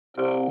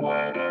The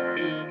weather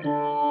in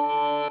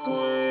Brooklyn.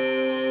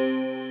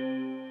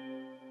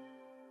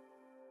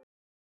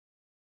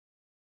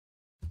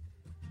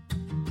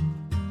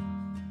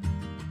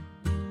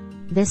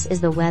 This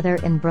is the weather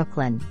in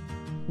Brooklyn.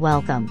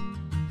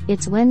 Welcome.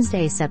 It's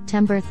Wednesday,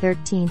 September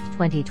 13th,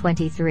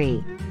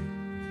 2023.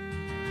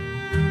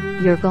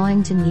 You're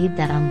going to need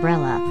that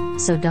umbrella,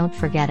 so don't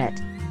forget it.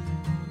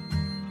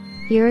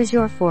 Here is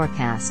your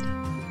forecast.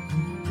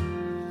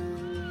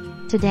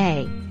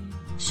 Today,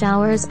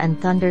 showers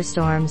and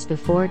thunderstorms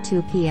before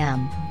 2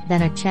 p.m.,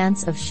 then a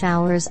chance of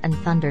showers and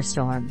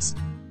thunderstorms.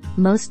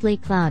 Mostly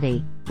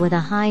cloudy, with a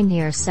high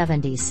near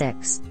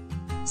 76.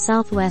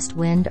 Southwest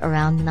wind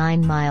around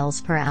 9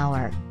 miles per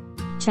hour.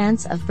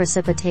 Chance of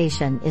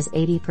precipitation is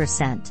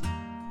 80%.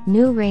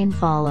 New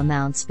rainfall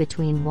amounts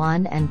between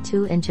 1 and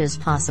 2 inches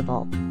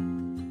possible.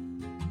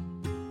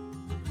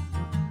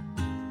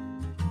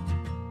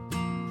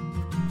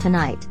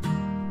 Tonight,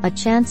 a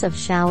chance of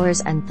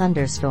showers and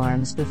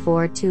thunderstorms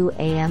before 2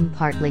 a.m.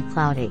 partly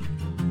cloudy.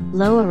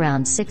 Low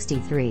around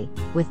 63,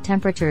 with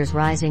temperatures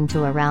rising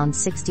to around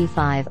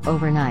 65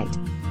 overnight.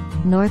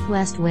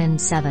 Northwest wind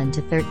 7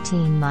 to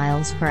 13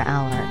 miles per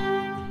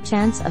hour.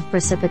 Chance of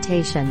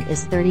precipitation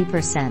is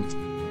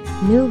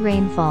 30%. New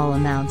rainfall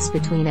amounts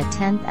between a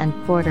tenth and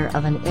quarter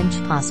of an inch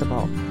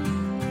possible.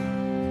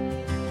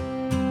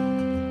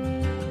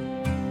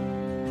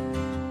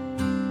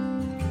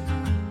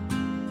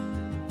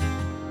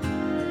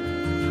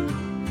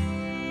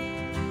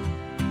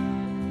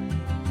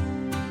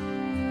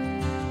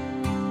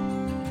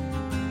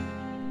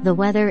 The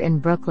Weather in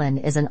Brooklyn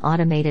is an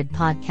automated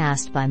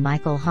podcast by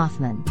Michael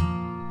Hoffman.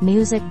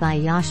 Music by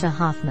Yasha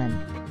Hoffman.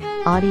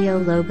 Audio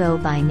logo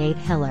by Nate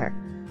Hiller.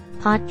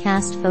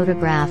 Podcast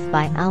photograph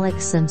by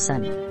Alex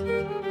Simpson.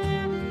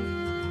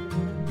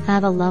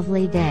 Have a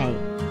lovely day.